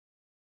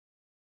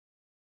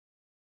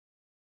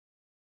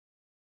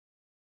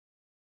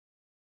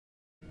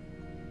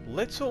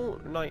Little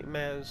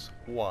Nightmares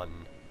 1,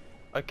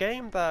 a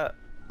game that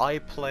I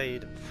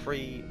played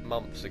 3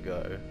 months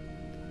ago.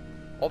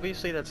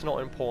 Obviously that's not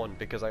important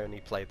because I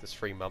only played this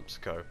 3 months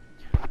ago.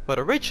 But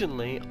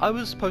originally, I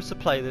was supposed to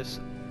play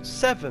this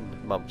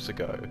 7 months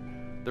ago.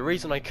 The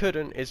reason I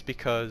couldn't is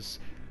because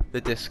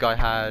the disc I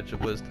had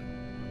was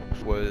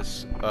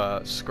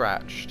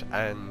scratched,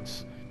 and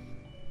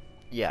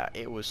yeah,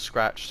 it was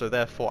scratched, so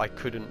therefore I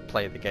couldn't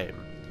play the game.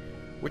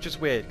 Which is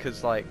weird,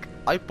 because like,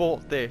 I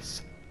bought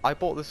this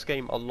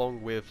game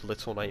along with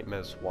Little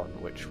Nightmares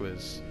 1, which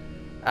was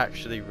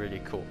actually really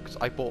cool, because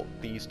I bought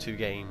these 2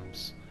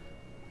 games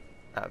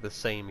at the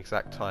same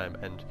exact time,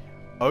 and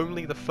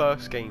only the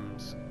first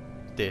game's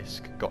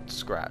disc got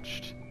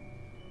scratched,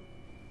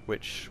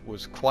 which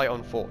was quite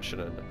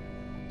unfortunate.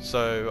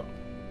 So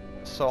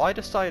I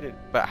decided,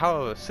 but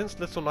however, since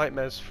Little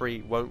Nightmares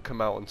 3 won't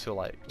come out until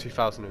like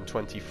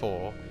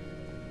 2024,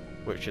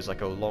 which is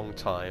like a long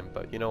time,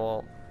 but you know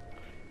what?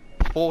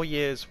 4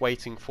 years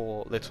waiting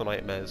for Little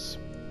Nightmares.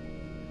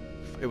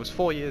 It was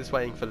 4 years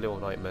waiting for Little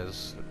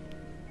Nightmares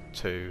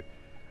 2,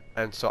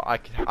 and so I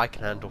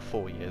can handle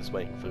 4 years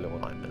waiting for Little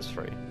Nightmares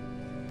 3.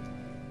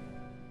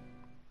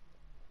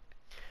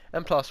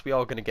 And plus, we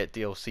are going to get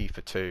DLC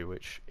for 2,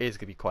 which is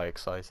going to be quite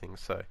exciting.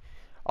 So,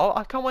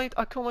 I can't wait.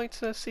 I can't wait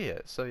to see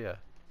it. So yeah.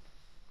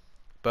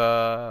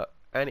 But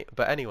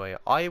anyway,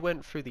 I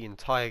went through the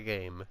entire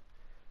game.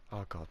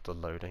 Oh god, the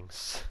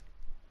loadings.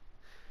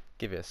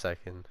 Give it a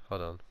second.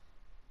 Hold on.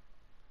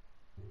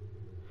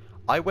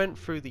 I went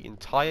through the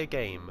entire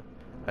game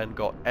and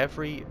got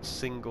every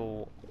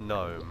single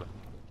gnome.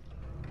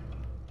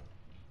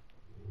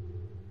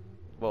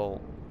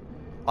 Well,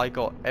 I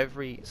got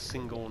every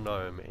single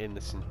gnome in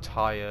this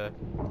entire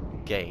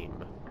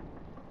game.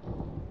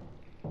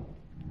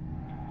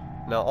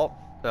 Now,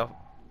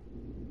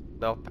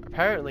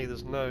 apparently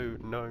there's no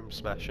gnome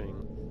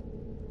smashing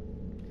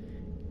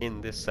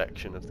in this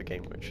section of the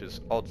game, which is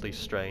oddly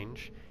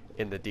strange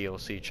in the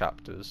DLC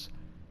chapters.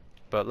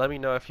 But let me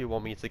know if you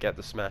want me to get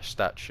the smash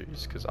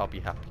statues, because I'll be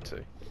happy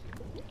to.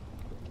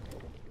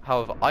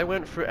 However, I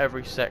went through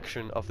every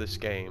section of this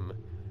game,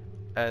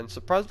 and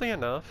surprisingly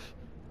enough,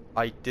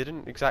 I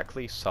didn't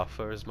exactly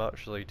suffer as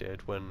much as I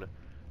did when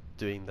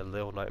doing the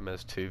Little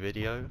Nightmares 2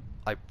 video.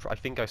 I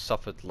think I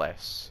suffered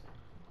less.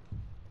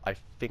 I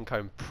think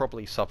I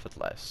probably suffered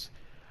less.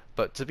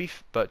 But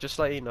just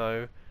to let you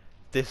know,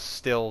 this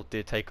still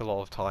did take a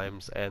lot of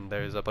times, and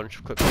there's a bunch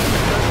of clips.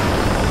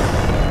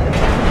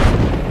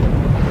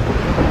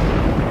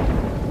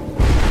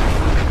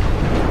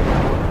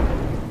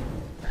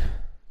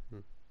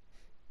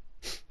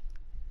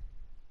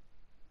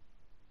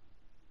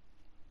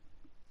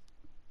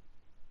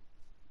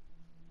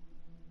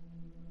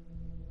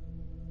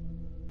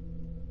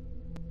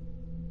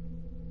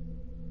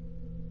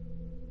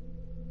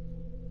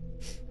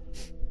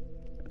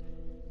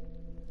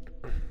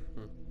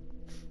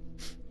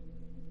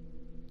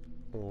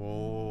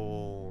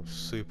 Oh,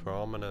 super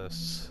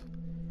ominous.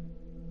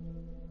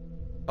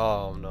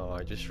 Oh no,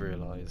 I just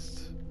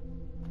realized.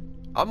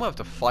 I'm gonna have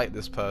to fight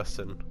this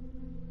person.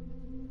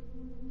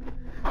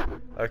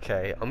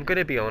 Okay, I'm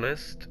gonna be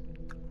honest.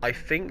 I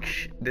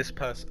think this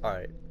person...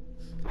 Alright.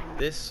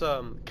 This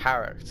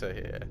character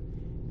here,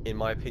 in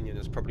my opinion,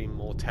 is probably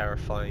more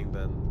terrifying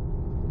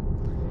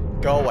than...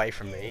 Go away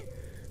from me.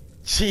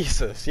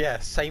 Jesus, yeah,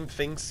 same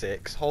thing,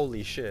 6.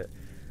 Holy shit.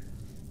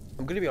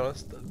 I'm gonna be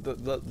honest,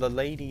 the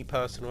lady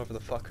person, whatever the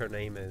fuck her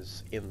name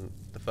is in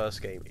the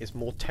first game, is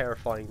more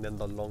terrifying than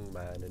the long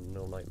man in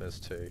Little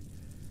Nightmares 2.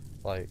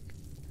 Like,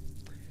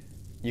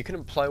 you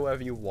can play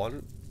whatever you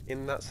want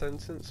in that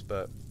sentence,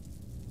 but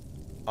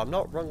I'm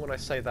not wrong when I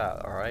say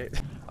that, alright?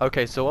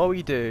 Okay, so what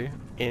we do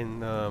in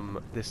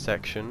this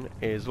section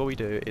is,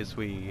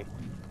 we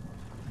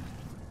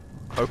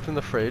open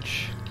the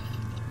fridge,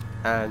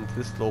 and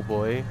this little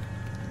boy,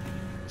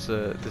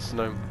 this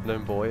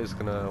gnome boy is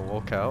gonna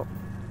walk out.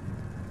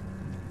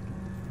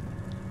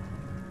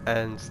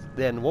 And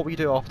then what we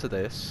do after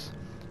this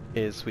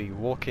is we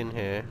walk in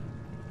here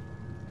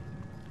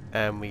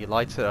and we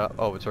light it up.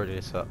 Oh, it's already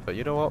lit up, but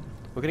you know what?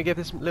 We're gonna give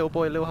this little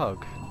boy a little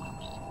hug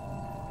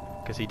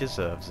because he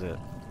deserves it.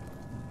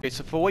 Okay,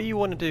 so for what you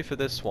want to do for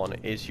this one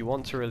is you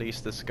want to release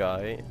this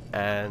guy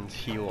and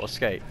he will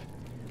escape.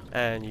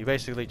 And you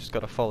basically just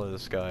gotta follow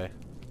this guy.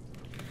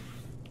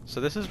 So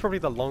this is probably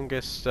the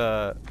longest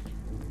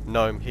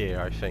gnome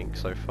here, I think,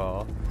 so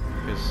far.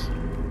 Because,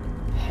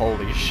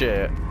 holy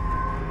shit.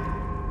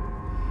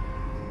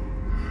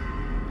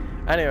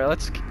 Anyway,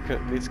 let's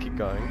keep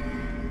going.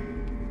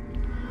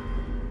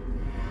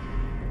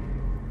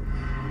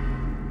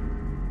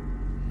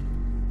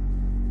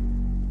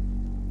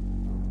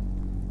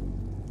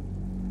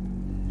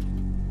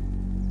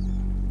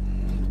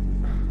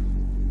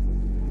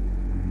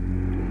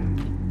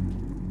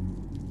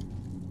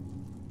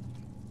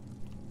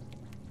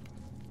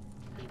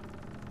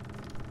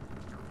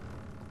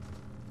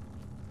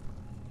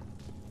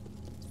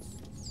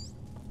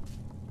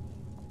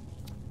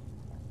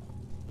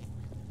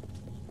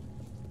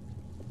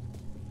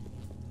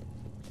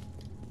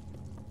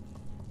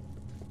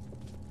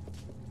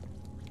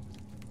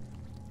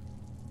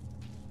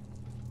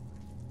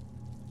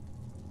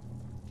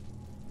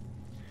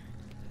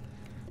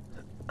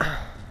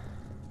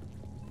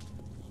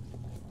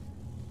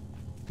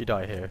 You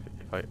die here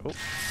if I... Oh.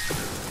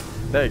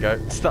 There you go.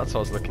 That's what I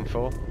was looking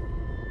for.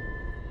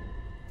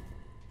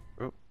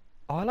 Oh,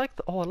 I like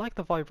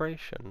the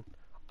vibration.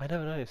 I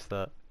never noticed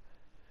that.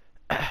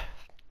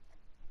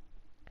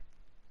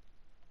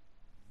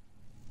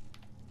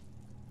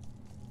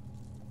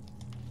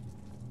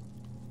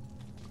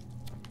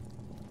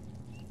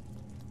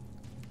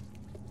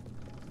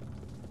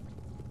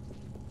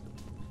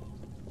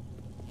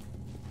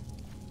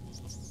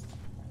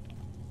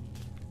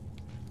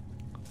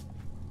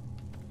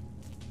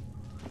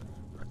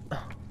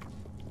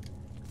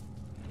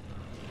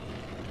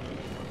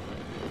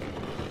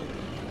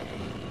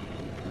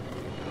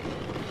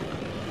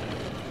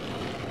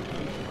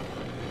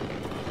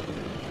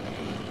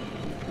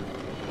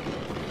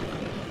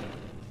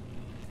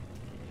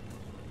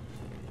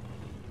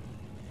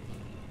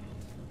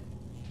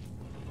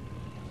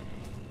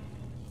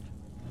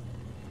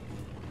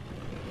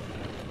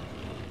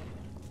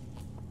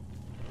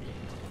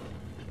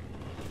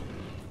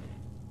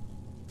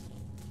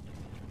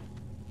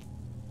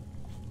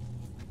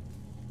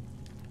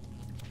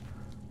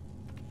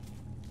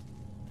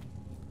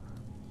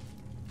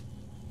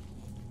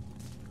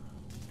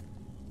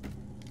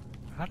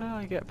 How did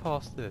I get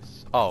past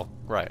this? Oh,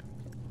 right.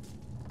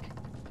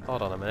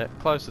 Hold on a minute.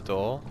 Close the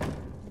door.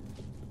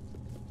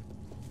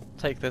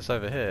 Take this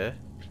over here.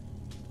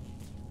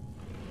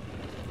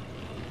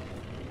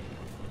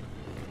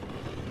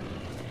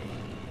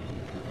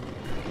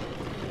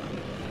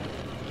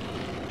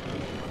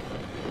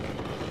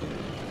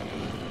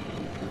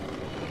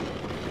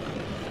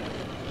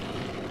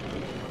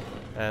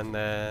 And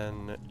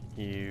then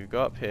you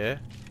go up here.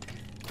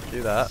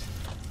 Do that.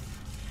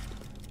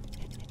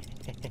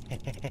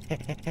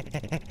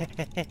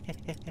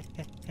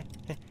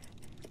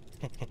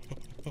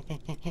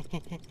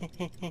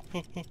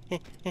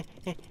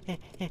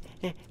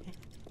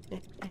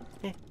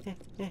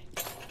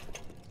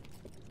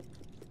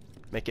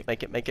 Make it,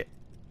 make it, make it.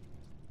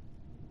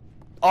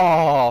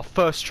 Oh,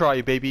 first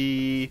try,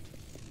 baby.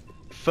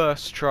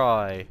 First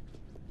try.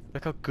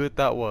 Look how good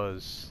that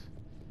was.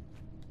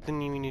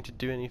 Didn't even need to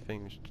do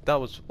anything. That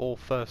was all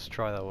first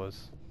try, that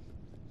was.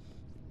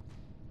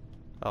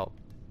 Oh.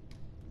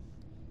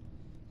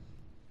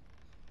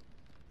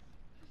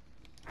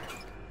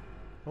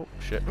 Oh,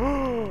 shit.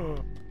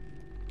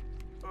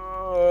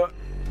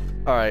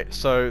 Alright,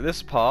 so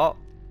this part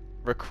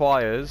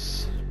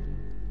requires...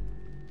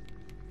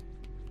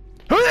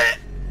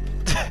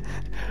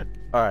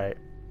 Alright.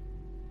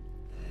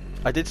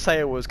 I did say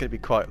it was going to be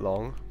quite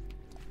long.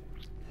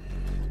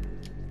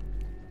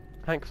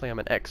 Thankfully I'm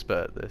an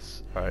expert at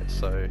this. Alright,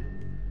 so...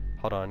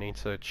 Hold on, I need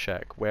to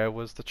check. Where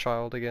was the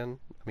child again?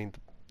 I mean, the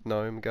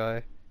gnome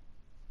guy.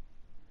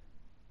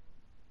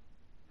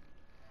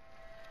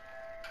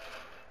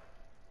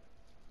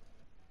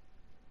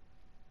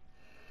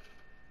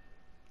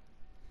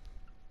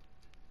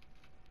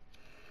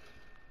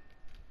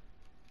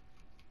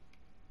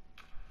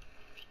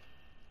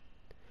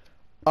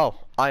 Oh,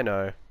 I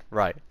know.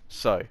 Right.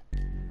 So,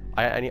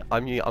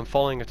 I'm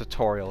following a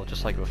tutorial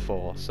just like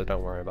before, so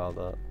don't worry about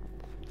that.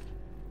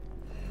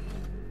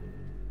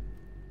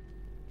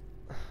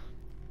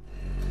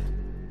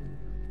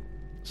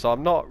 So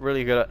I'm not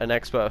really an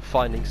expert at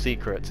finding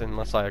secrets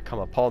unless I come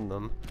upon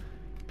them,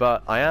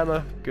 but I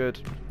am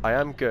good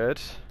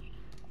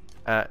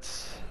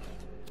at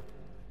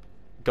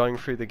going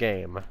through the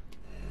game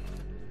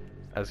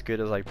as good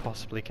as I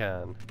possibly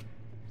can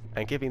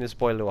and giving this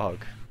boy a little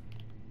hug.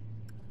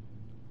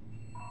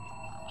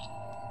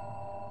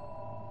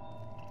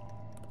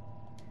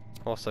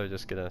 Also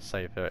just gonna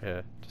save it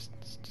here.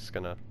 Just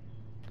gonna...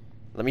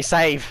 Let me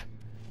save!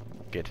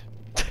 Good.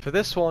 For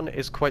this one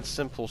is quite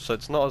simple, so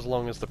it's not as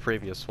long as the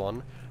previous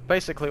one.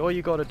 Basically all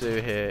you gotta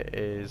do here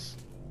is...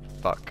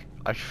 Fuck.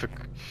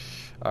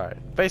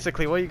 Alright.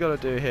 Basically what you gotta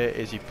do here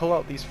is you pull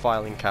out these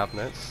filing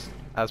cabinets,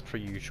 as per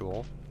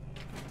usual.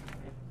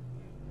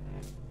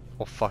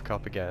 Or fuck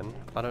up again.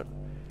 I don't...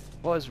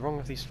 What is wrong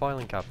with these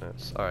filing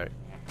cabinets? Alright.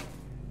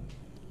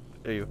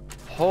 You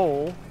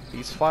pull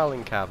these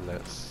filing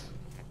cabinets.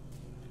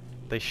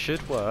 They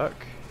should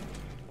work.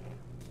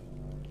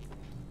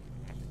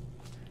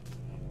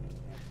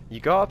 You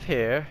go up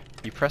here,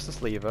 you press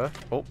this lever.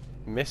 Oh,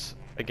 miss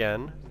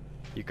again.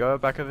 You go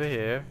back over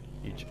here.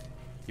 You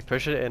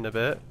push it in a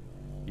bit.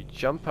 You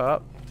jump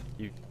up.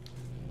 You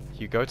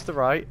go to the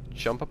right.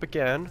 Jump up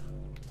again.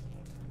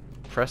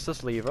 Press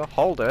this lever.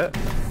 Hold it.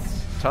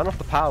 Turn off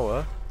the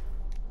power.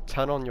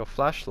 Turn on your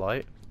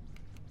flashlight.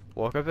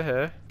 Walk over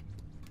here.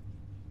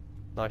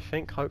 Now I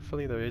think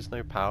hopefully there is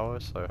no power,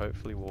 so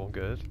hopefully we're all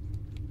good.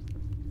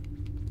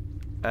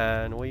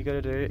 And what you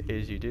gotta do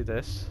is you do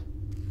this,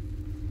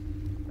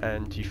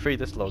 and you free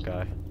this little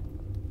guy.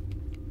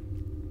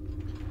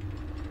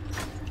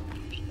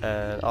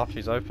 And after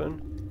he's open,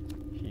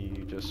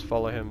 you just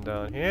follow him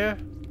down here.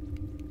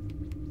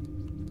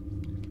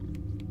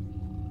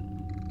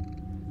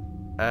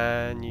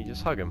 And you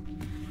just hug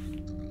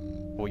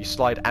him. Or you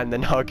slide and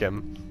then hug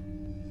him.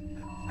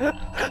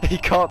 You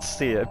can't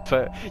see it,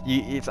 but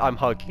I'm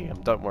hugging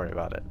him, don't worry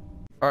about it.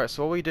 Alright,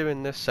 so what we do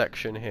in this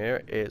section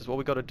here is, what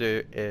we got to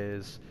do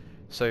is,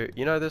 so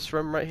you know this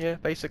room right here?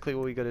 Basically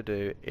what we got to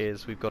do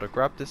is we've got to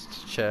grab this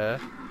chair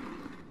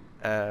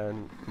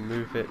and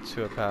move it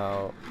to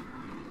about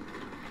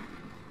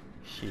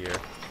here.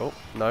 Oh,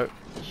 no,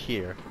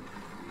 here.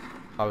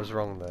 I was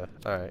wrong there.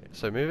 Alright,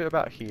 so move it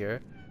about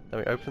here, then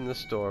we open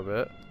this door a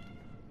bit,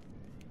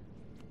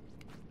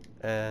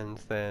 and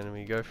then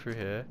we go through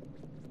here,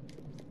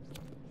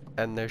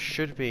 and there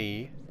should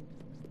be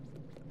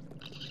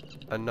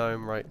a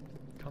gnome right...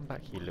 Come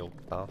back, you little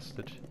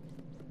bastard.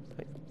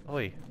 Hey,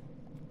 oi.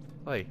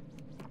 Oi.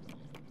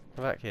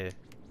 Come back here.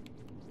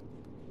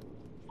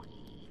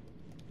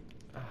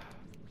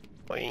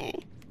 Oi.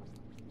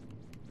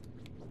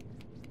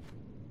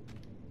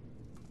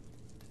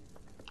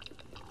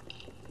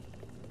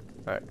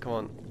 Alright, come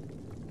on.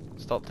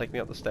 Stop taking me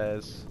up the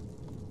stairs.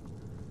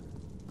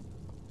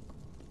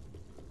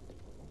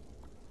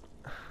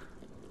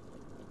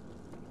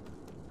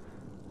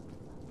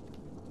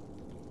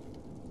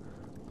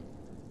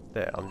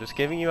 There, I'm just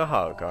giving you a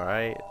hug,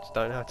 alright? Just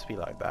don't have to be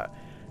like that.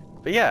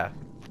 But yeah,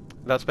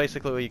 that's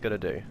basically what you gotta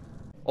do.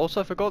 Also,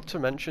 I forgot to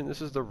mention,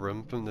 this is the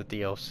room from the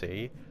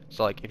DLC.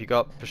 So like, if you go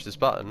up and push this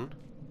button,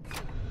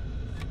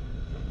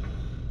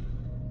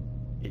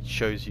 it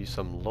shows you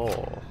some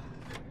lore.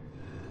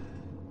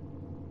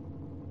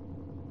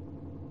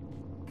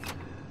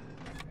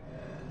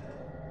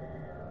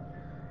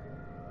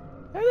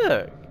 Hey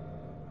look!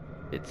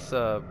 It's,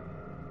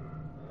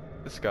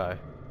 this guy.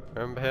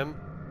 Remember him?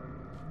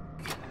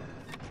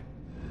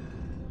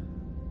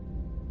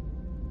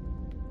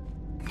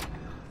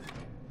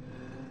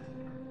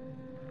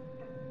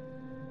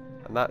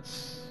 And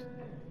that's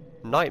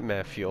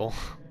nightmare fuel.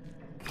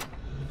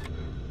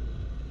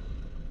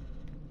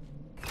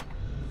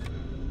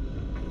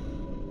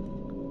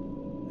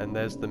 And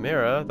there's the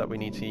mirror that we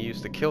need to use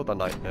to kill the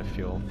nightmare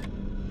fuel.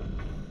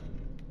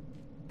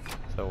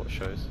 So what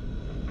shows?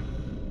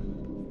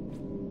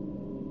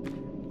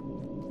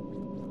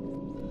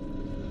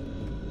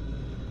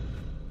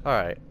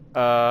 Alright,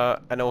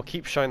 and it will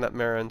keep showing that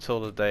mirror until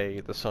the day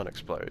the sun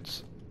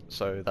explodes.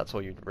 So that's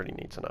all you really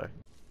need to know.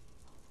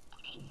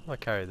 I'll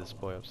carry this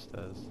boy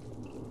upstairs.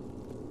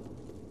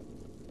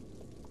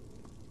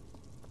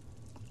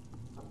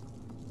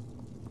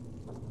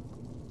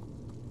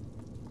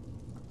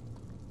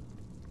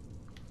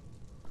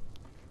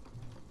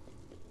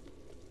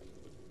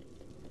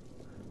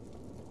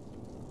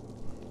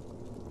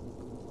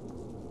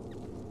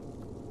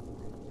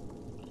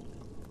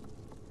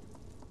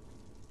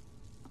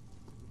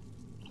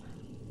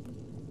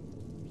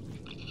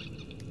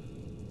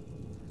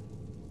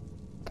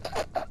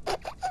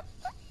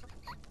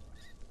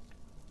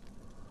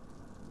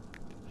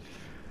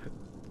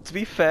 To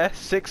be fair,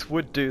 6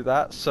 would do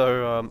that,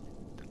 so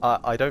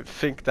I don't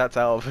think that's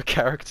out of a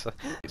character.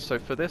 So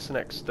for this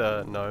next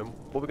gnome,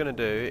 what we're going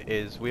to do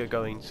is we are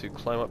going to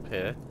climb up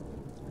here,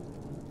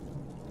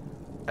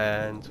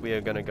 and we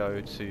are going to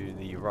go to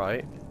the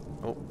right.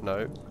 Oh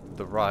no,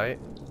 the right.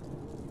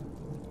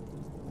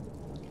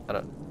 I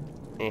don't.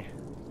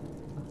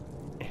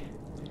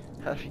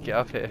 How do we get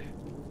up here?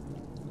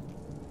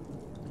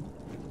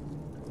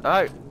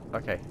 Oh,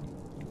 okay.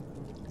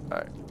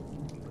 Alright.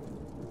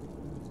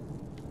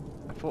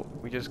 I thought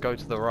we just go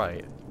to the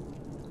right.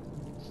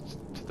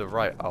 To the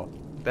right. Oh,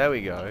 there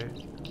we go.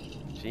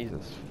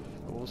 Jesus.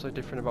 What's so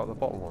different about the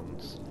bottom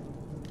ones?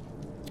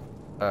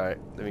 Alright,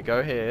 then we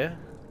go here.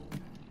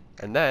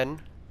 And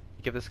then,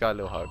 give this guy a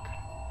little hug.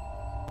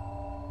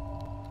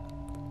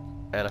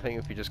 And I think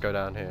if you just go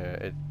down here,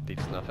 it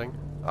leads to nothing.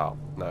 Oh,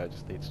 no, it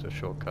just leads to a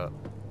shortcut.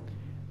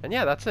 And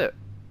yeah, that's it.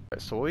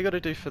 So what we gotta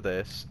do for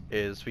this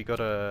is we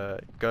gotta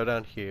go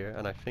down here,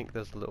 and I think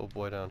there's a little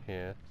boy down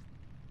here.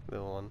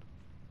 Little one.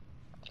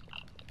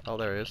 Oh,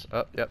 there he is.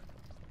 Oh, yep.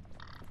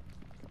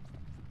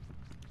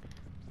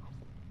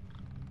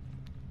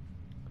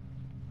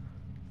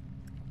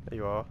 There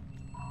you are.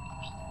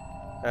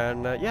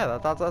 And yeah,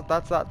 that's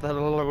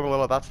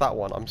that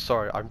one. I'm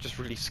sorry, I'm just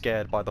really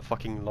scared by the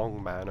fucking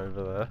long man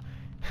over there.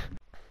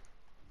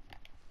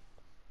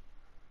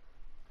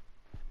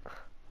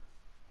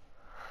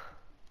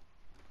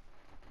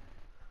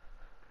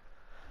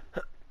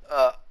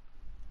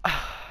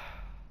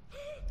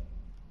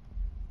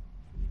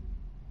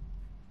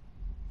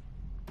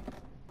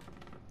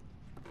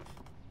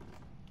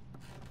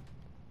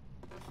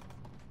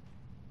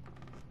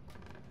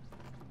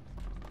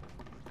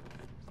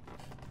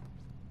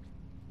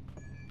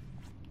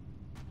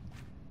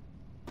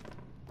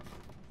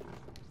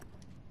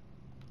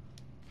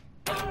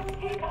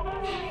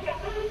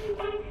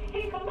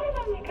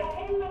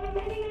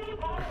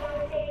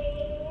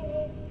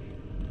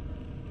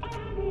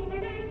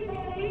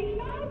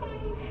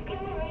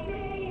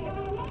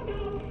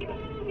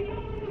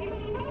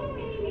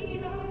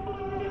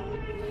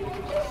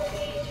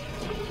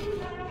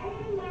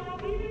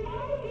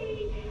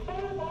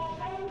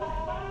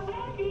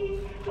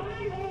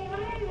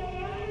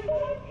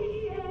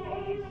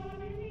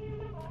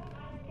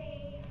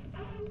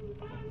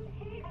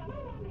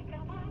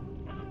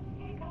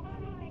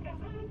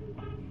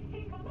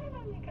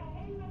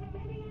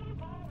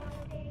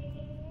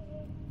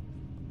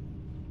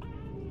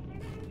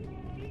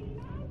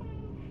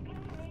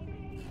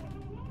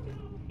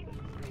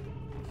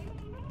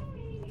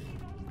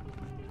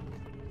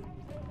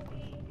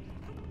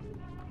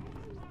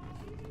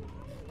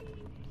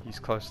 He's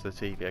close to the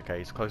TV. Okay,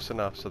 he's close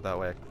enough so that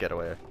way I can get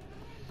away.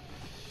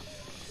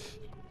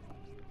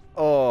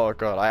 Oh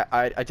god,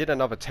 I did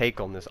another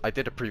take on this. I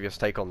did a previous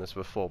take on this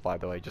before, by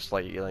the way, just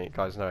like letting you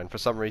guys know. And for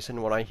some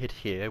reason, when I hit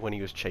here, when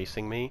he was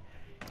chasing me,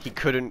 he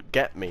couldn't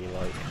get me,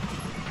 like...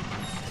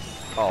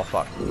 Oh,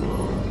 fuck.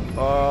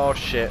 Oh,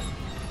 shit.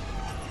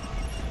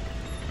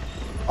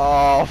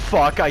 Oh,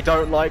 fuck, I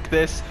don't like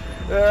this.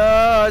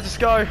 Just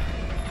go.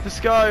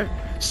 Just go.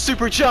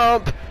 Super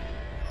jump!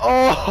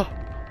 Oh!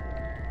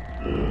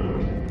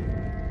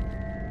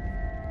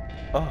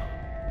 Oh.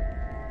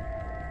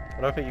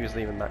 I don't think he was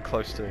even that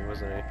close to me,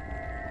 wasn't he?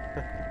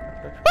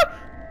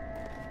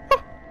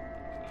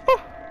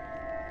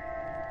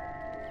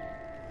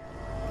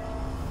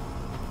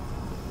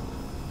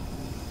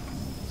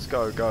 Let's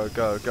go, go,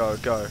 go, go,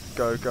 go,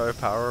 go, go,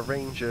 Power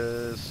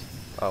Rangers.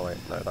 Oh wait,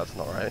 no, that's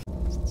not right.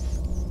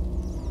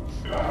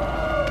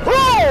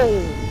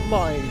 Oh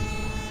my...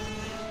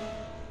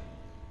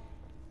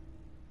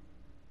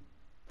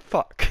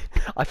 Fuck.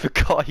 I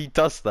forgot he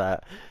does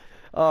that.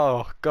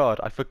 Oh god,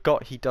 I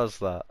forgot he does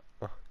that.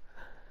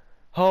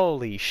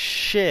 Holy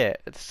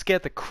shit, it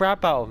scared the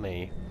crap out of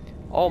me.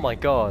 Oh my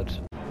god.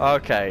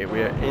 Okay,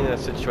 we're in a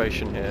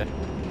situation here.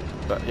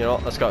 But you know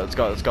what, let's go, let's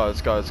go, let's go,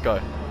 let's go, let's go.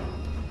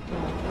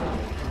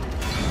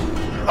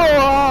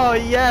 Oh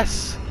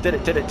yes! Did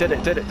it, did it, did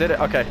it, did it, did it.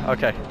 Okay,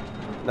 okay.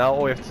 Now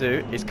all we have to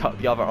do is cut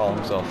the other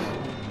arms off.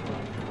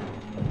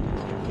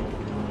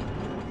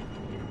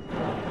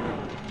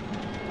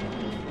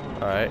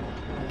 Alright.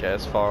 Get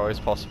as far as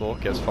possible.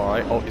 Get as far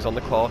right. Oh, he's on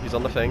the claw. He's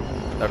on the thing.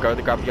 Now go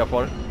to grab the other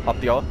one. Up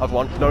the other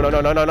one. No, no, no,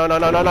 no, no, no, no,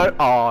 no, no, no.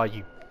 Oh,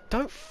 you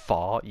don't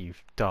fart, you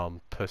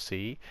dumb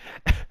pussy.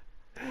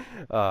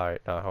 Alright,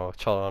 now hold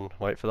on.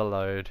 Wait for the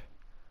load.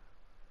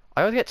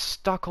 I always get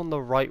stuck on the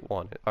right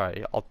one.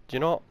 Alright, you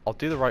know what? I'll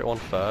do the right one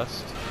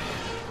first.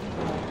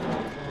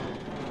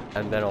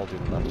 And then I'll do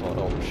the left one.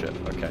 Oh shit,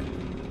 okay.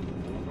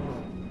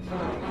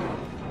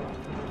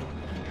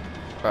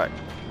 Right.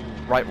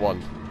 Right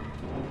one.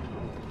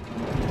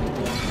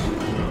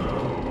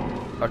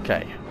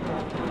 Okay.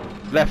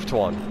 Left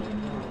one.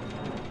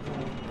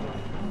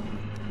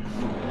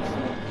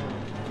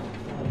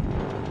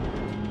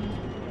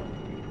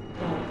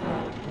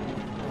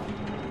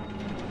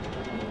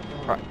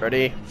 Alright,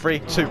 ready? 3,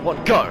 2,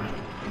 1, go!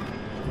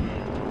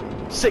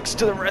 6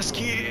 to the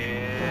rescue!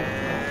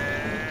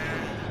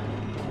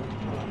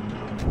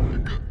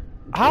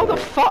 How the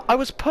fuck? I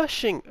was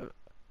pushing!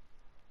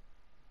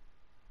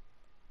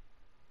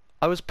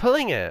 I was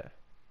pulling it!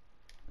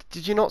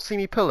 Did you not see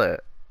me pull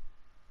it?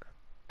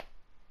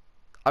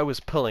 I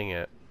was pulling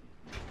it.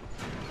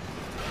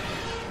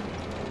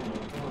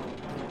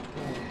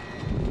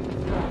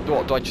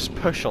 What, do I just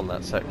push on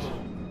that section?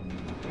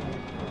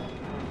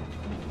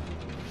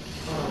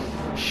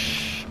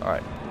 Shh.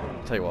 Alright,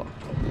 tell you what.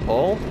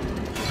 Pull.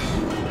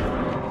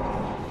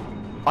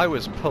 I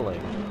was pulling.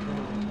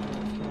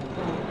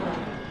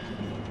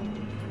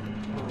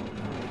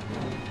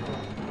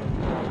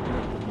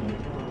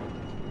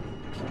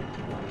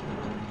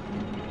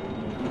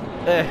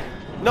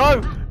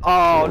 No!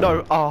 Oh,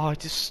 no! Oh,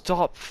 just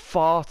stop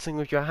farting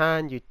with your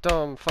hand, you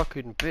dumb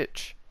fucking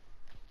bitch.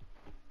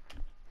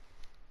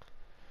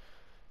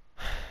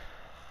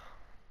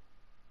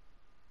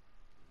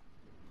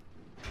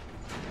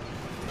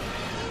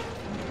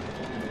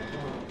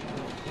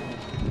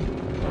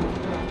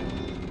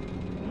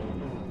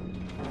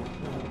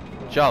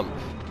 Jump.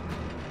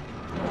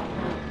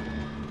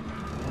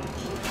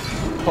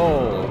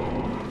 Pull.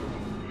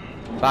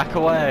 Back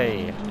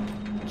away.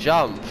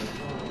 Jump.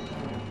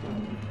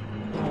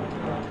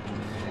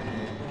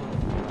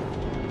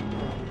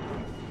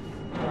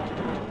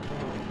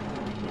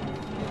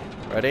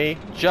 Ready?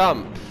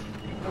 Jump!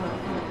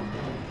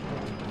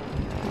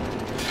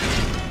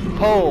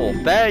 Pull!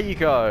 There you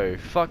go!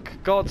 Fuck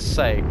God's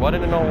sake, why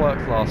didn't it not work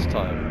last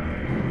time?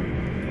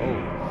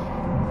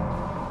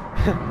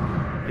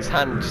 Oh. His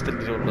hand just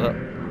didn't do that.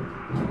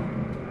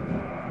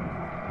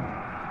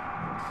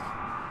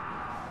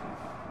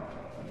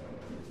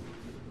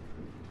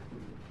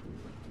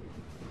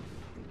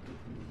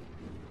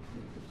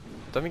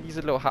 Don't think he's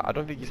a little I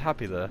don't think he's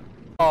happy there.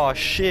 Oh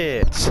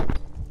shit!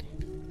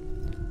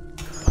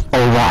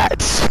 Alright.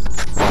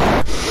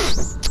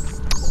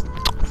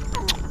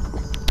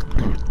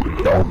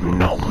 Nom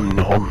nom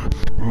nom.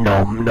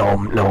 Nom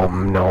nom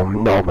nom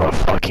nom nom a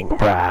fucking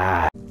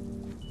rat.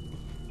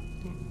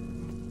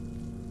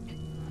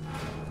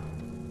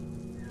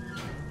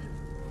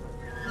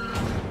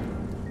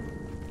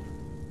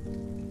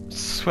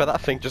 Swear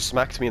that thing just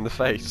smacked me in the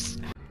face.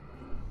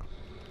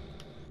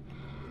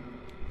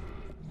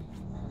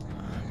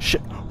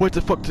 Shit, where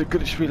the fuck did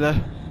it be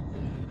there?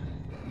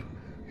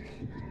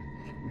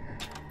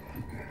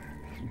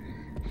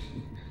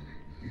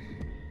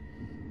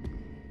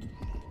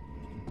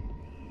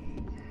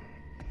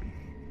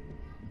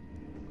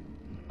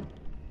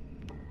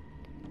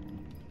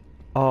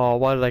 Oh,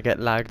 why did I get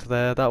lagged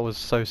there? That was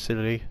so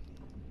silly.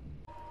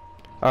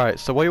 Alright,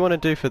 so what you want to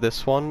do for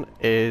this one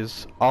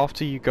is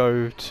after you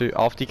get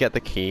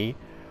the key,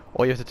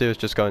 All you have to do is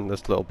just go in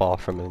this little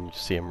bathroom and you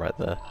see him right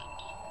there.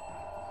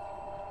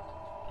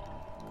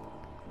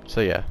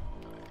 So yeah.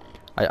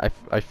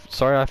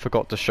 Sorry I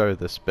forgot to show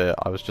this bit,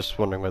 I was just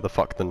wondering where the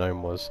fuck the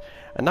gnome was.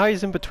 And now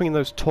he's in between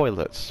those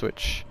toilets,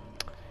 which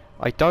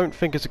I don't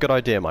think is a good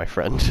idea, my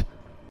friend.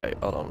 Wait,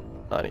 hold on,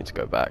 I need to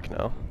go back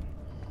now.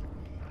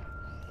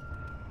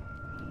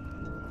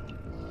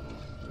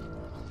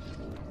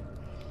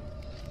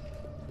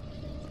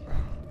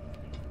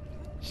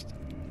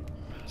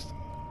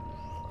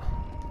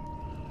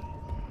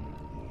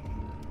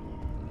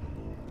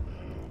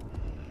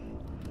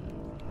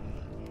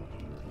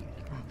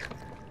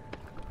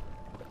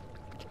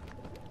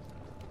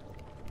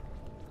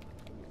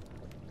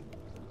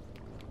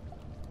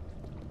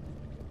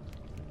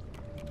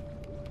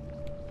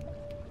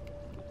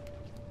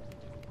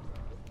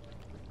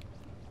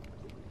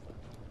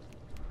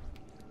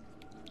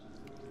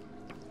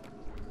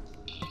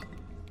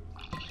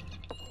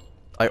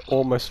 I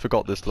almost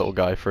forgot this little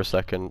guy for a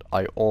second.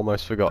 I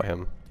almost forgot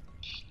him.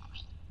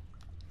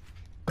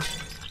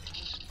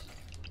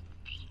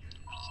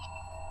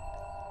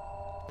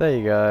 There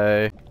you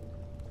go.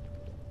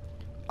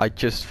 I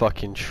just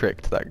fucking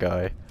tricked that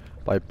guy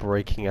by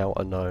breaking out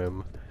a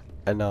gnome.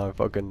 And now I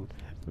fucking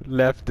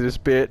left this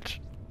bitch.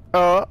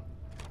 Oh.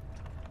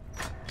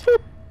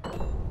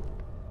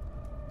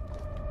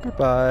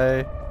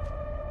 Goodbye.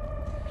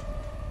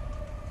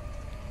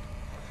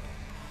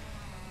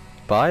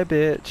 Bye,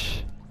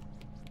 bitch.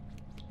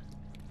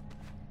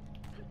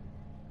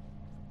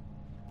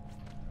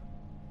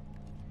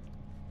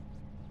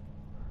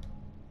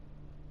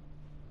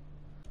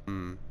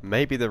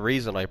 Maybe the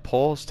reason I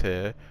paused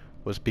here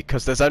was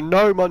because there's a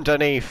gnome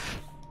underneath!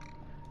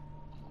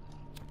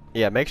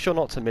 Yeah, make sure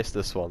not to miss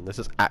this one. This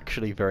is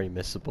actually very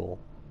missable.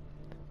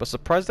 But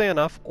surprisingly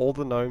enough, all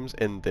the gnomes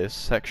in this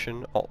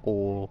section are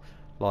all,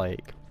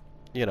 like,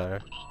 you know,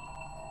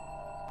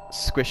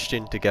 squished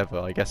in together,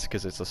 I guess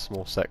because it's a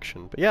small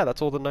section. But yeah,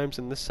 that's all the gnomes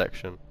in this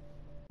section.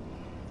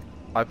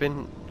 I've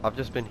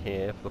just been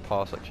here for the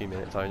past like few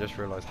minutes and I just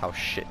realised how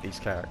shit these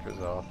characters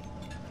are.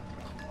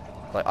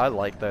 Like, I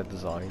like their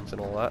designs and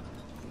all that.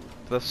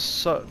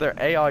 Their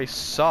AI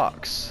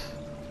sucks.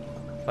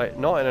 Like,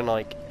 not in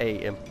like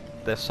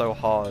they're so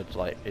hard,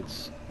 like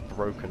it's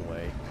broken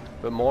way,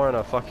 but more in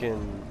a fucking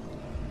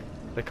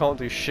they can't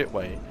do shit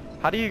way.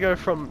 How do you go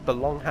from the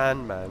long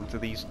hand man to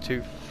these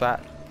two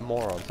fat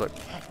morons? Look.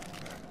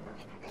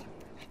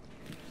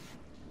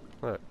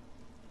 Look.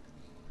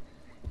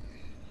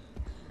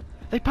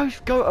 They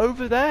both go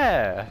over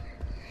there!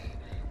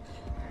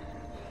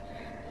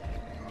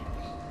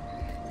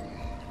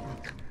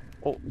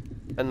 Oh,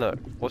 and look,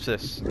 what's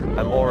this?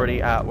 I'm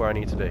already at where I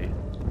need to be.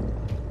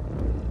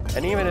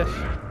 And even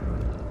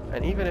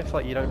if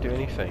like you don't do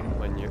anything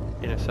when you're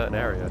in a certain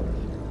area,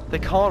 they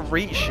can't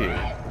reach you.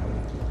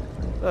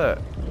 Look.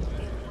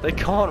 They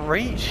can't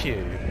reach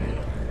you.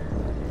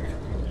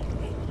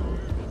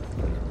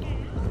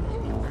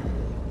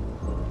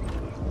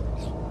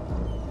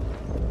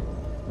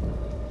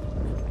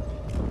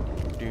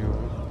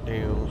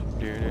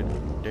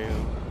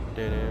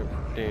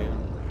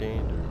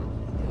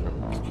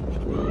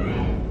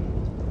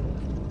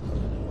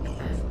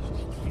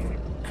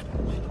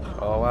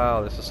 Oh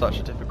wow, this is such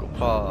a difficult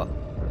part.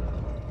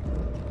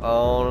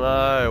 Oh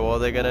no, what are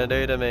they gonna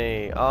do to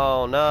me?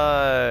 Oh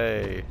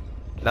no!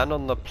 Land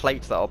on the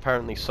plates that are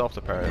apparently soft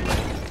apparently.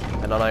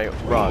 And then I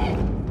run.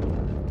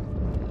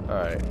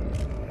 Alright.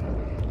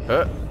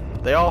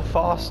 They are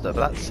faster,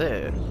 but that's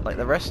it. Like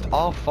the rest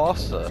are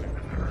faster.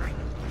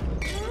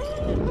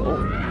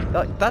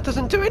 Oh, that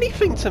doesn't do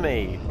anything to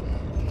me!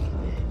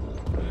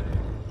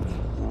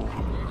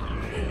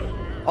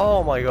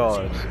 Oh my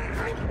god.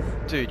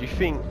 Dude, you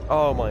think,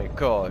 oh my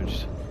god.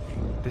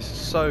 This is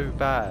so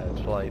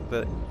bad, like,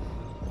 that...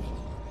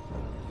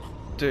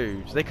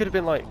 Dude, they could have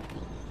been like...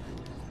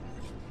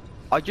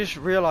 I just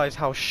realised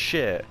how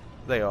shit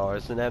they are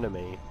as an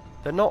enemy.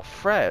 They're not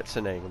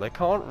threatening, they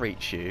can't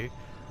reach you.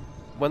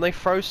 When they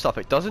throw stuff,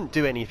 it doesn't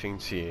do anything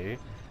to you.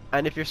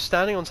 And if you're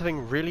standing on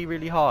something really,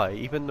 really high,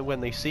 even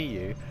when they see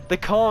you, they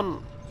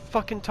can't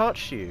fucking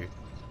touch you.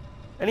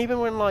 And even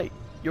when, like,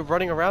 you're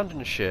running around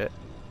and shit,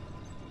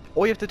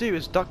 all you have to do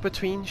is duck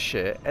between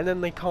shit, and then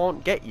they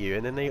can't get you,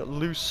 and then they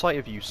lose sight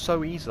of you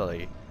so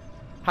easily.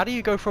 How do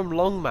you go from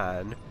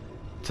Longman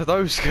to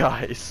those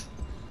guys?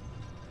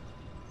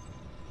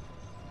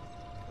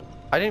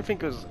 I didn't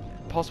think it was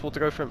possible to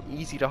go from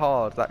easy to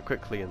hard that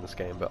quickly in this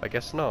game, but I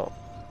guess not.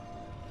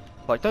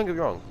 Like, don't get me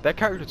wrong, their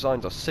character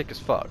designs are sick as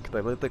fuck. They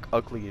look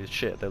ugly as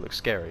shit, they look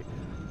scary.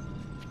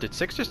 Did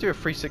 6 just do a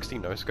 360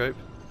 no-scope?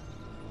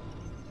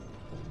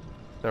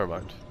 Never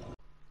mind.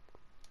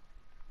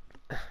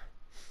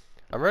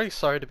 I'm really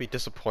sorry to be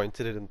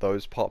disappointed in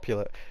those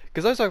popular...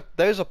 Because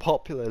those are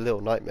popular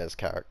Little Nightmares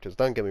characters,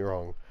 don't get me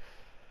wrong.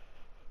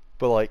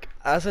 But like,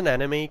 as an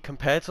enemy,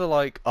 compared to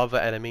like other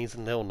enemies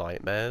in Little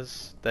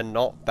Nightmares, they're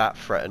not that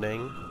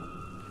threatening.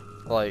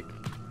 Like,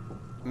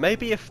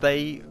 maybe if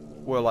they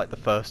were like the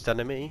first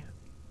enemy,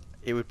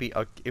 it would be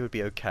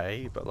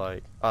okay, but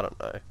like, I don't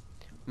know.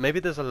 maybe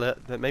there's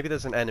maybe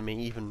there's an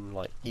enemy even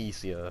like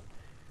easier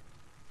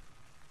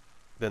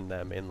than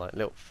them in like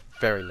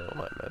very little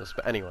nightmares.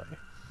 But anyway,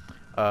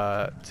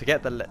 to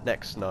get the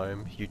next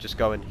gnome, you just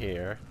go in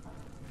here,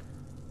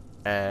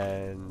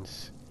 and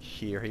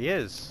here he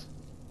is.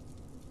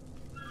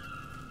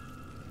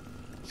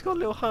 He's got a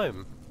little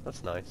home.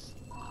 That's nice.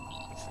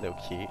 It's a little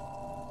cute.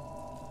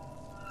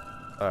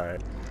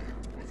 Alright.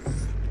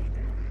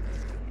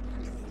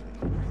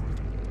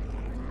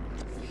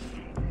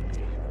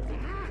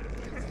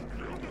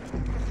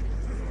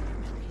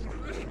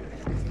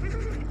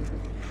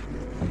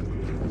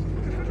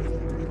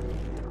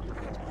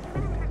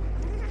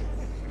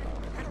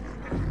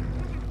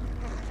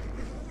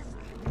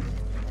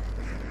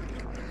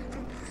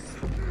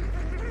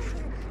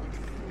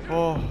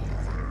 Oh.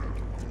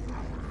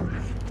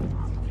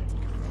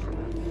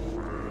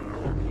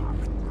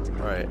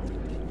 Right.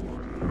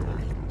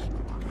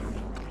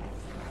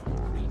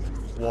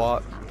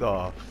 What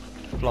the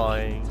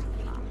flying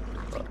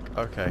fuck?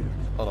 Okay,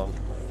 hold on.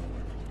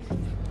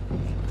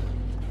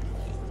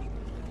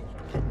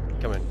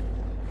 Come in.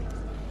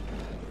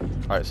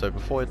 Alright, so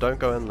don't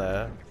go in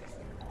there.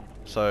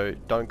 So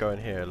don't go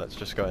in here, let's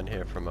just go in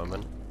here for a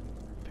moment.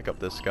 Pick up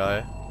this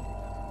guy.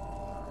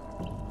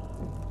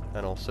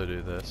 And also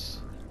do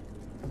this.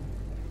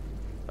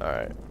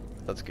 Alright,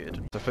 that's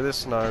good. So for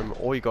this gnome,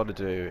 all you gotta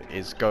do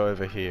is go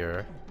over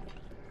here,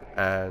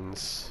 and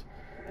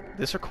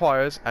this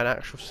requires an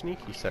actual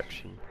sneaky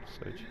section.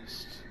 So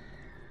just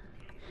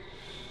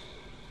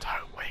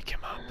don't wake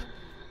him up.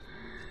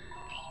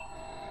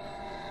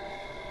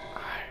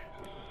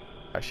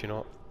 Actually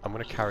not. I'm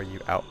gonna carry you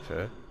out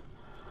here.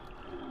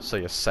 So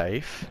you're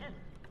safe.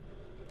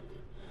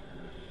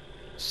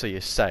 So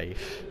you're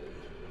safe.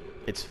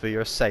 It's for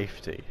your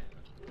safety.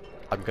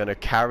 I'm gonna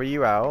carry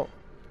you out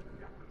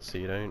so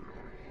you don't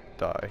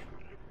die.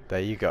 There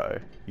you go.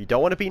 You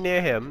don't want to be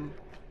near him.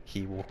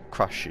 He will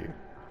crush you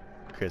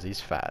because he's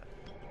fat.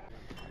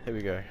 Here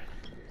we go.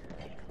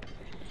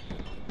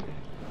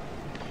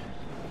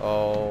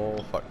 Oh,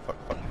 fuck.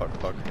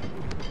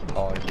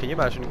 Oh, can you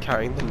imagine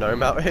carrying the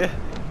gnome out here?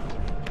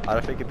 I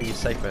don't think it'd be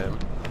safe for him.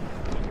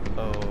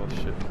 Oh,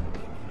 shit.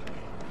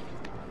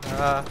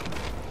 Ah.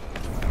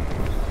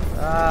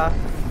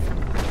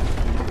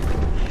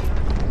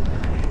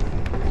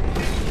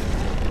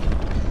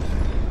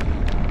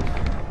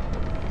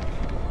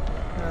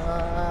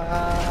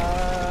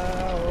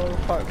 Oh,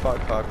 fuck.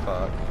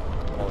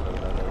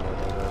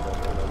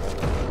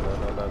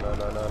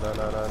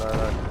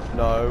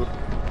 Oh,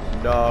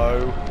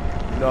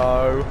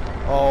 no.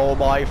 Oh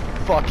my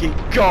fucking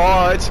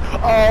god!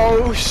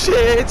 Oh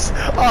shit!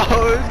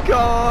 Oh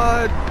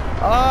god!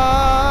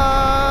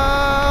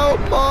 Oh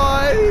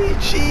my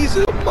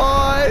Jesus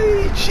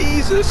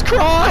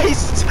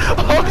Christ!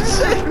 Oh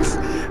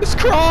Jesus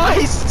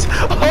Christ!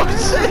 Oh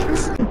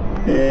shit!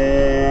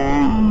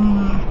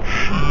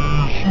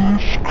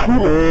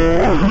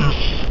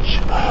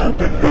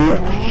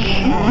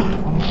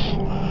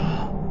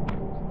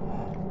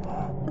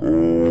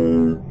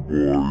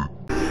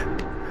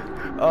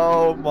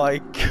 Oh my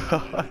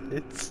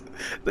god,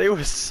 they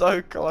were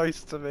so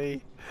close to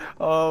me.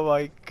 Oh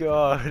my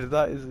god,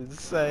 that is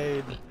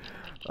insane.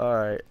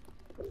 Alright,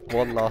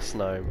 one last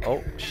gnome.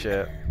 Oh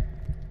shit.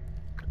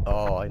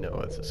 Oh, I know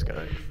where this is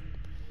going.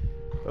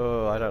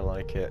 Oh, I don't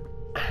like it.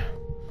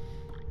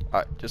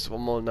 Alright, just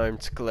one more gnome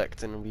to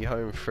collect and we'll be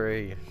home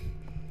free.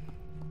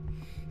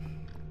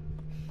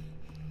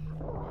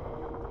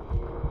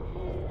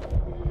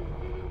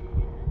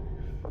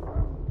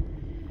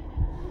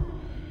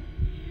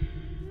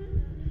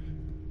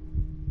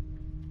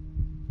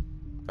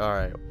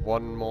 Alright,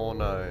 one more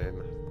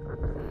gnome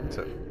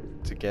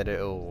to get it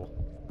all.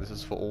 This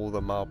is for all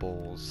the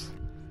marbles.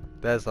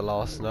 There's the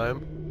last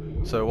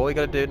gnome. So what we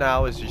gotta do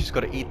now is you just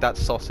gotta eat that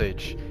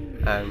sausage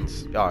and...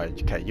 Alright,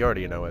 okay, you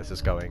already know where this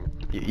is going.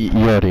 You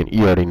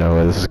already know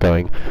where this is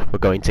going. We're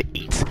going to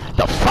eat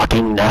the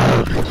fucking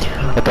gnome!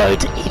 We're going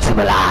to eat him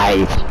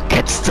alive!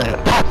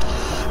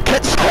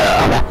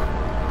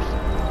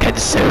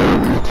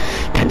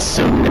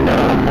 Consume the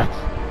gnome!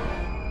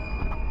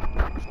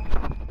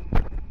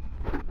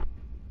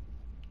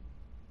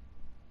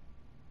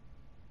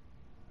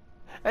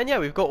 And yeah,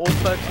 we've got all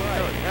 13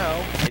 going.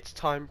 Now, it's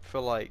time for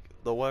like,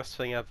 the worst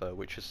thing ever,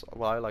 which is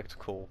what I like to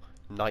call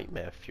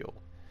nightmare fuel.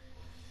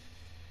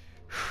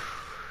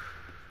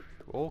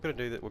 We're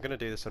gonna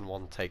do this in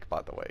one take,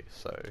 by the way,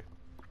 so...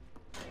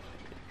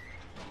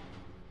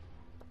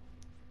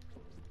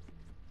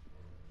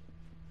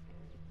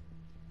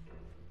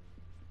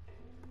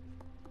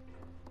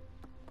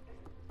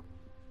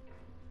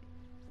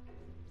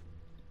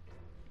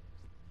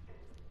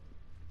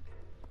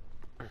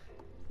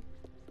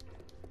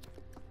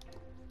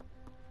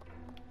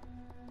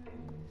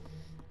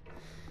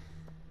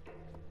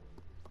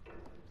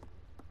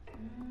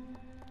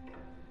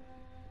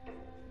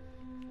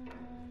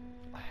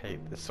 I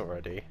hate this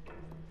already.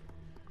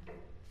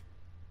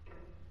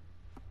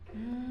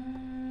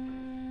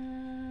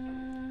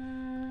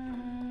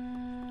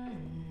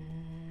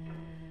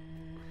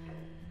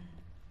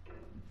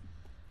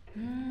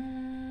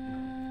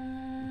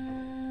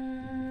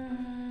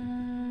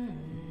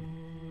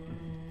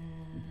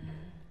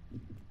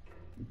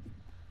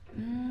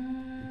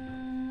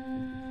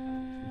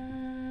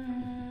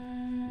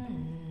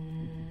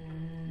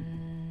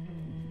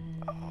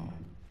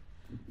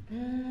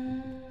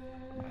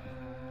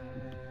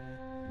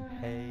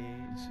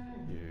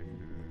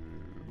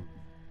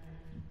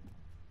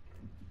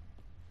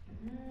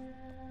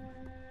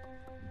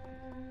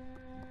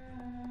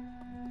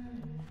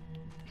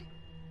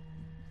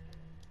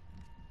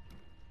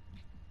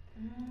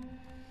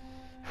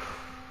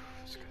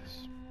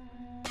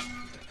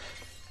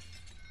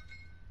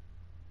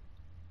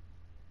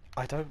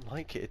 I don't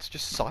like it. It's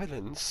just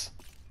silence.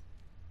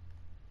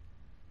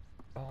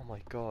 Oh my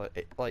god.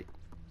 It, like,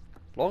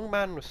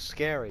 Longman was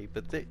scary,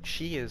 but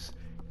she is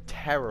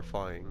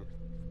terrifying.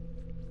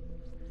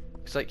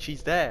 It's like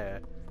she's there.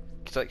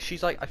 It's like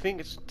she's like, I think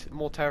it's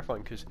more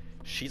terrifying because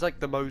she's like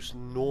the most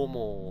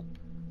normal,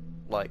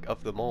 like,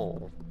 of them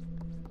all.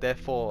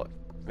 Therefore,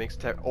 it makes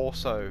it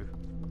also,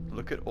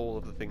 look at all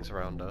of the things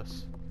around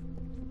us.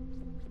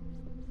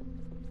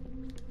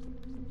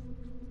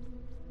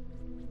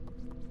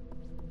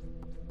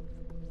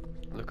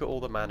 Look at all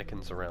the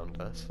mannequins around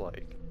us.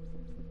 Like,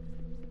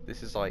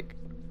 this is like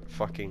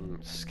fucking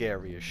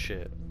scary as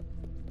shit.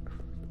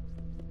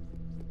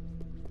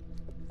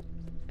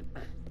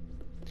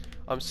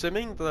 I'm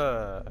assuming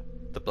the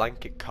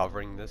blanket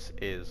covering this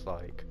is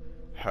like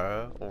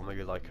her, or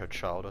maybe like her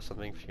child or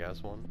something if she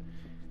has one.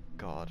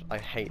 God, I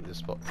hate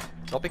this book.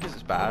 Not because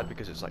it's bad,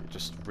 because it's like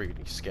just really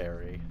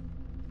scary.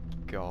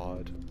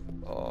 God.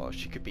 Oh,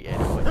 she could be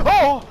anyone.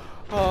 Oh!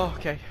 Oh,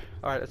 okay.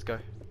 Alright, let's go.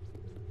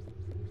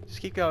 Just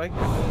keep going.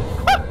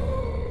 Ah!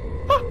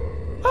 Ah!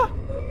 Ah!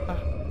 Ah!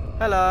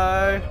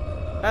 Hello!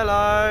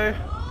 Hello!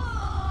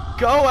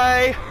 Go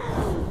away!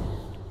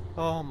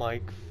 Oh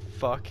my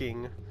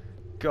fucking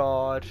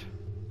god.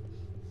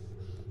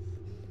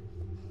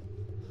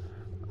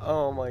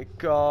 Oh my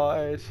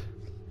god.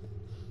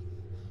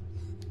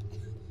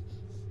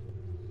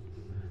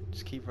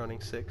 Just keep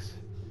running, 6.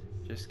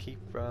 Just keep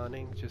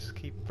running, just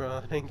keep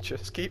running,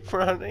 just keep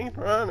running,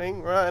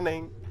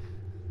 running.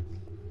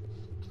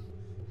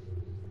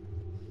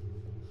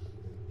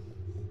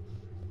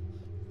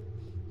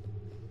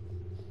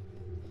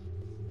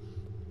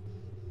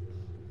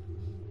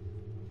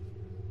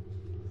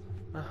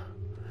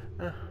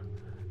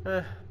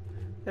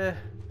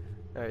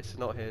 No, it's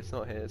not here, it's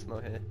not here, it's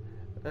not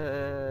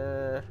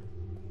here.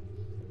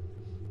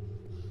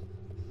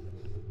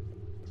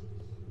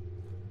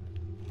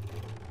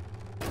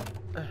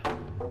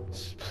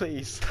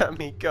 Please let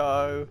me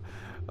go.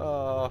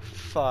 Oh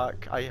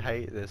fuck, I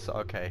hate this.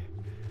 Okay,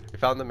 we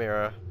found the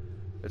mirror.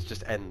 Let's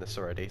just end this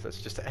already.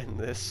 Let's just end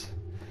this.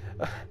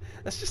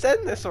 Let's just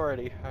end this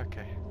already.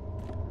 Okay.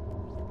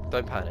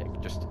 Don't panic.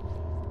 Just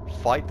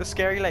fight the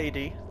scary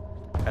lady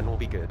and we'll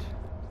be good.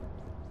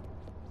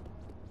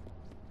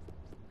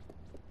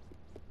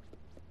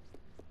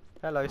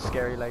 Hello,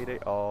 scary lady.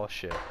 Oh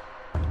shit.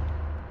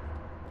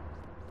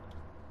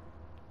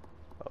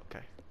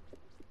 Okay.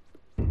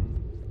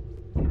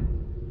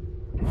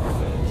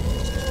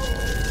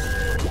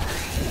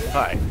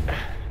 Alright.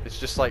 It's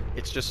just like,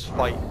 it's just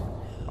fight.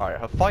 Alright,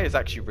 her fight is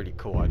actually really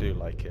cool. I do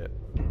like it.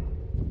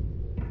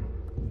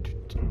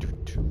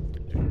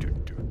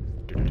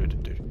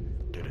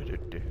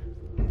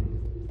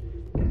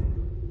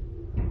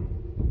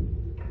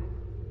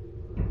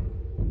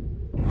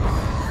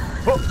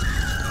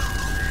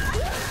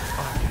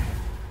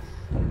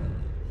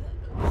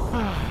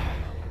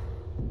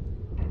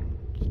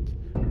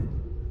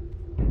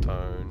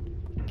 Don't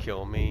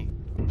kill me,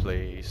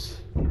 please.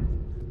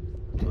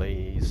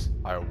 Please,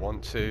 I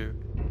want to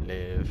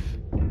live.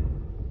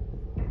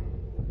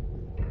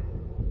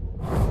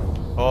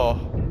 Oh,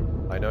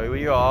 I know who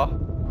you are.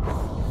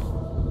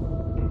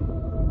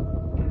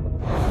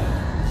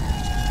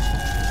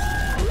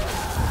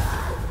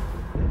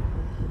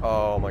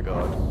 Oh my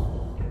god.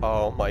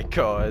 Oh my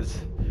god.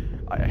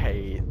 I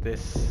hate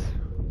this.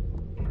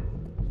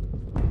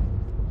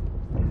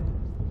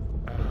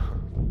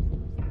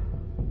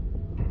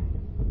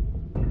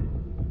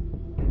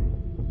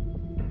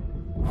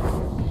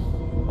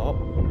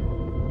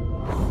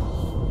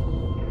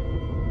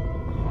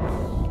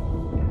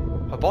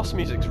 Boss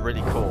music's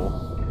really cool.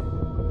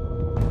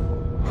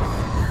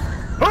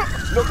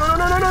 Ah! No, no, no,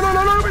 no, no, no,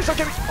 no, no, no, it's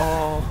okay.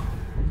 Oh.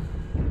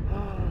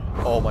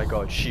 Oh my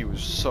god, she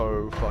was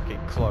so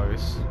fucking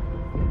close.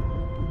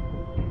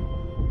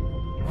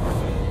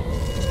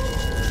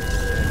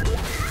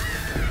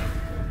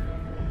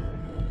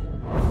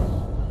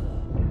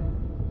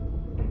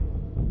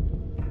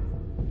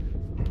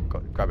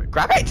 God, grab it.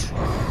 Grab it!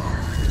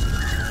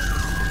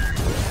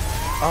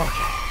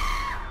 Okay.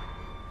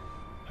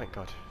 Thank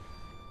god.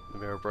 The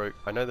mirror broke.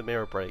 I know the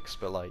mirror breaks,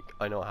 but like,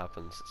 I know what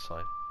happens. It's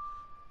fine.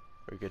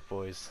 We're good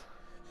boys.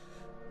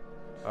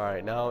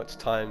 Alright, now it's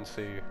time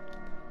to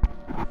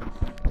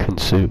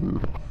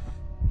consume.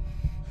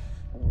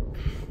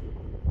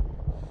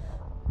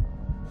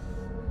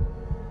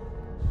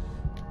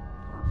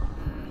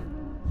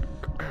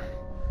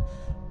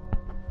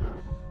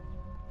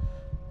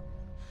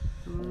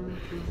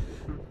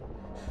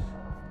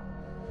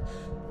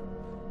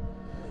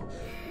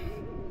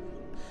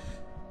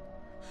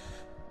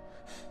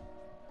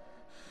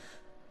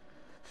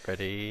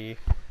 Ready,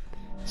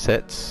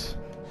 set,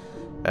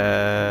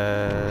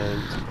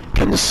 and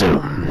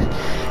consume,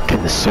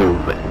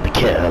 consume and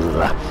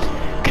kill,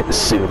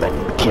 consume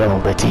and kill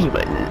the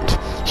demon.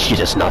 She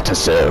does not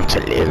deserve to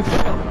live.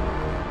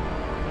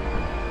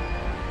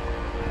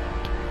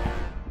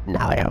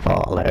 Now I have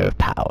all her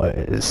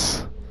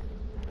powers,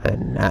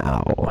 and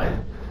now.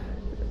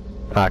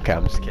 Okay,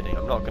 I'm just kidding.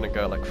 I'm not gonna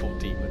go like full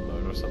demon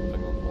mode or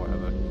something or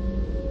whatever.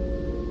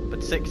 But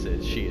when 6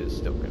 is, she is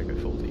still going to go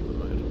full demon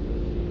mode.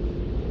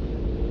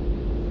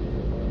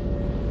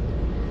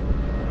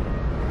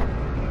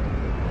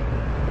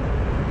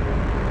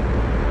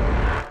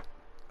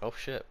 Oh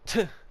shit.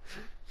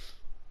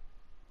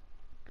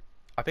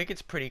 I think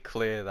it's pretty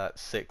clear that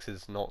 6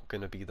 is not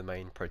going to be the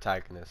main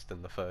protagonist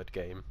in the 3rd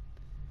game.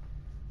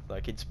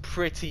 Like, it's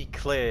pretty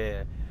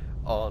clear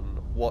on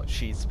what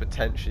she's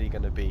potentially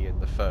going to be in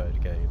the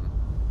 3rd game.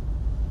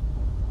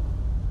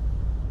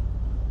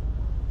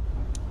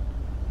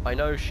 I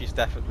know she's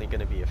definitely going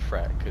to be a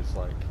threat, because,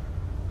 like,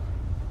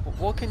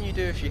 what can you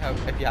do if you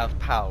have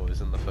powers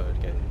in the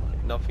 3rd game?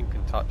 Like, nothing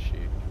can touch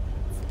you.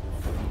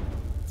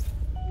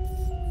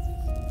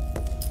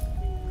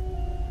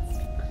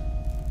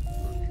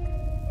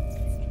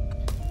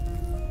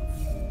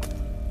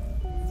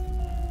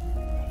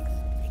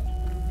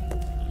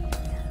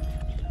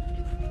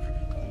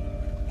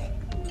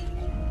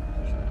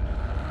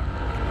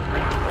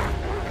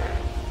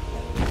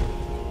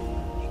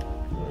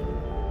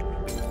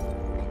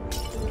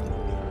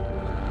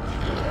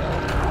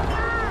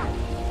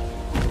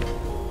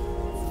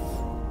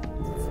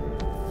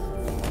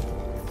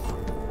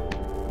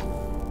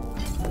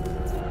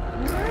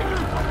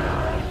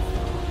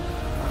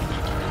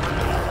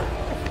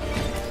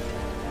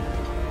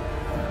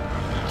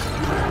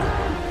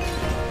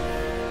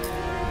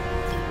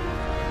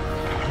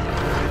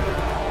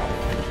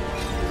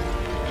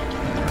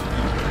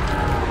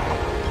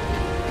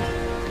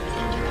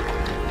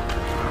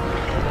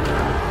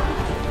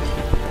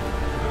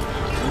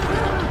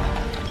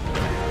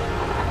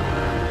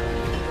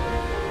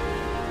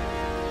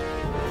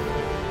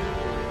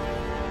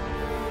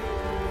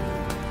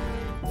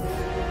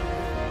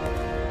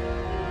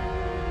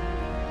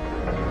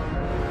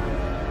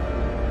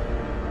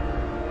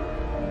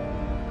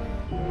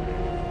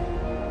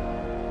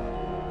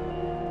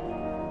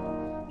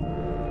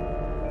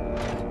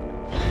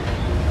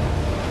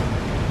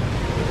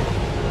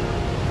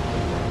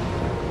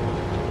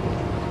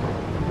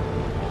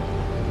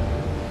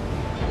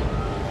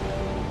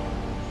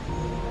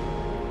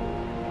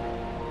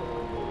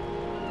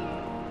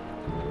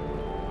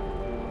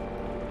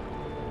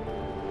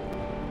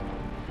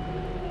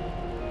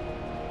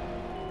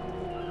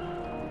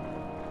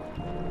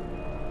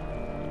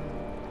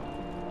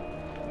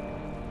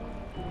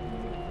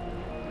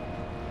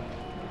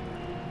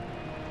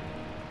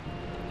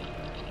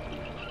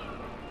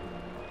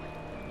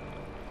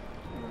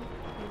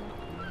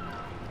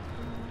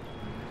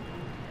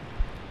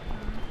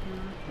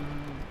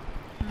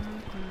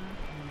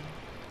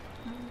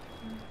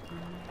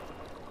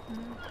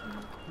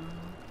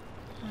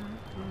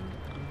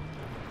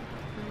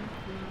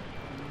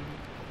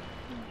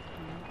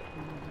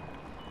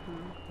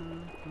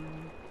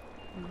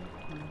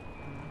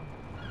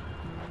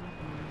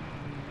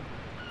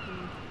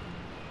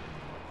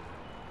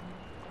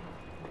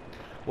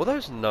 Were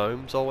those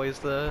gnomes always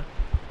there?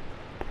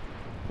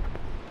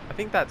 I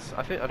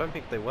don't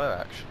think they were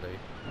actually.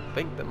 I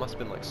think there must have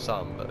been like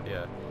some, but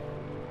yeah.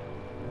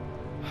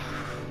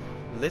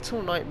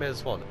 Little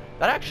Nightmares 1.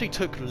 That actually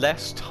took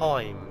less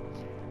time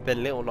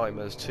than Little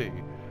Nightmares 2.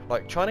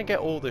 Like, trying to get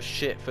all the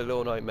shit for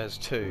Little Nightmares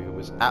 2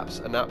 was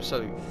an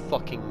absolute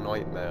fucking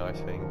nightmare, I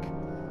think.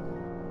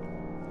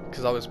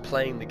 Because I was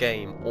playing the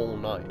game all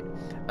night,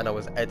 and I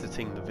was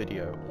editing the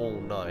video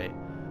all night.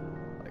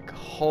 Like,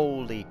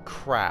 holy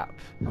crap.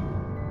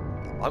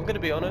 I'm gonna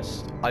be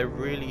honest, I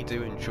really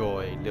do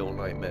enjoy Little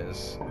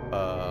Nightmares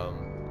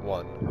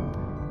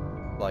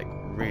 1. Like,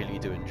 really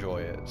do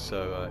enjoy it.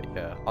 So,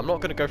 yeah. I'm not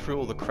gonna go through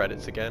all the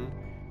credits again,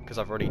 because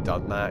I've already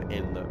done that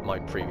in my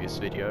previous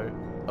video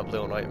of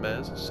Little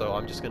Nightmares, so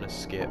I'm just gonna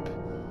skip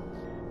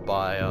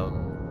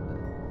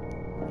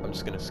I'm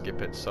just gonna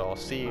skip it, so I'll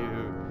see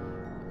you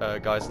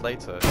guys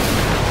later.